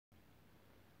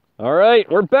All right,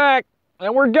 we're back,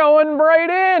 and we're going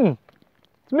right in.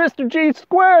 It's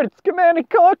Mr.Gsqrd. It's Command and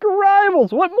Conquer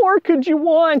Rivals. What more could you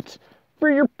want for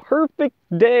your perfect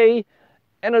day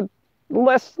and a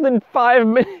less than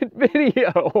 5-minute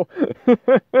video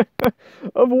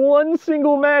of one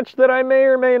single match that I may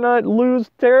or may not lose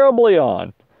terribly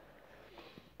on?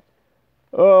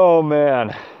 Oh,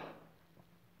 man.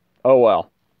 Oh,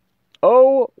 well.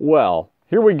 Oh, well.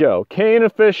 Here we go. Kane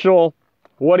official.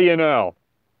 What do you know?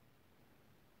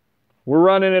 We're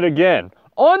running it again.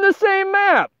 On the same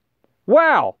map!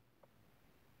 Wow!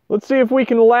 Let's see if we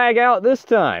can lag out this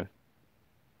time.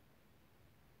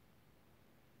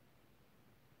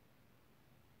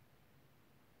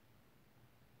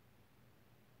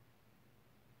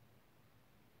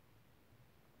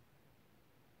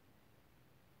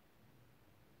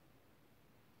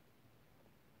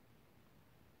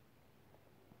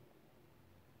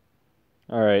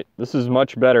 Alright, this is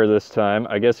much better this time.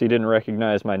 I guess he didn't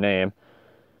recognize my name.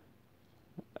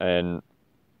 And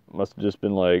must have just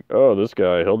been like, oh, this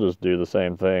guy, he'll just do the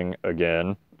same thing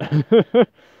again.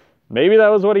 Maybe that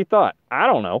was what he thought. I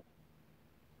don't know.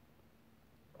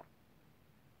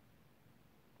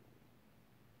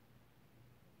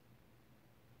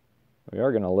 We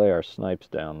are going to lay our snipes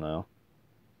down, though.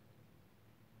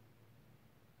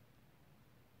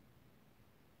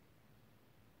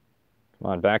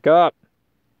 Come on, back up.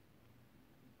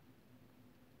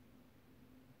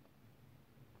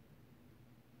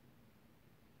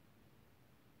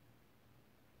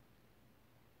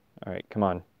 All right, come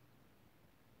on.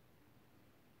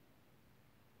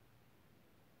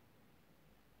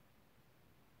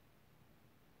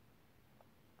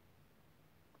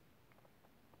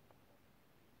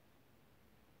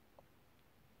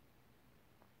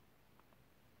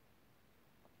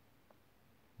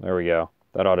 There we go.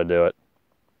 That ought to do it.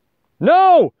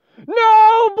 No!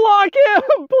 No! Block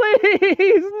him!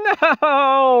 Please!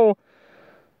 No!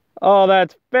 Oh,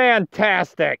 that's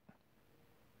fantastic.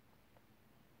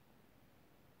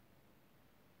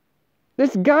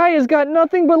 This guy has got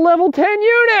nothing but level 10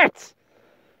 units!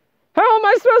 How am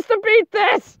I supposed to beat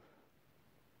this?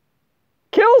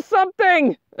 Kill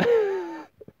something!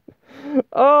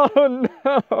 Oh,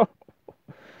 no.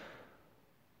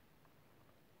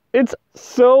 It's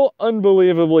so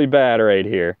unbelievably bad right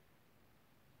here.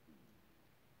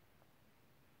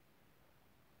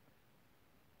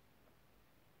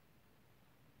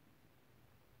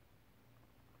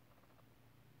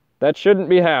 That shouldn't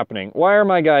be happening. Why are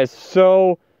my guys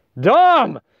so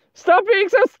dumb? Stop being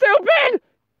so stupid!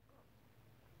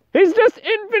 He's just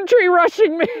infantry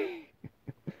rushing me!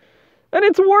 And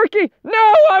it's working!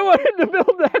 No! I wanted to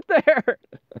build that there!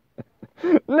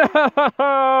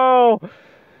 No!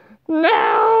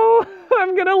 No!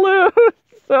 I'm gonna lose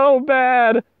so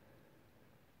bad!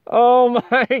 Oh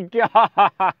my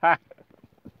god!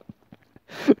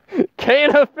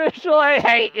 Kane official, I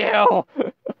hate you!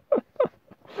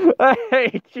 I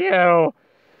hate you!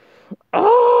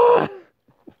 Oh!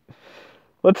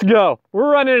 Let's go. We're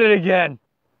running it again.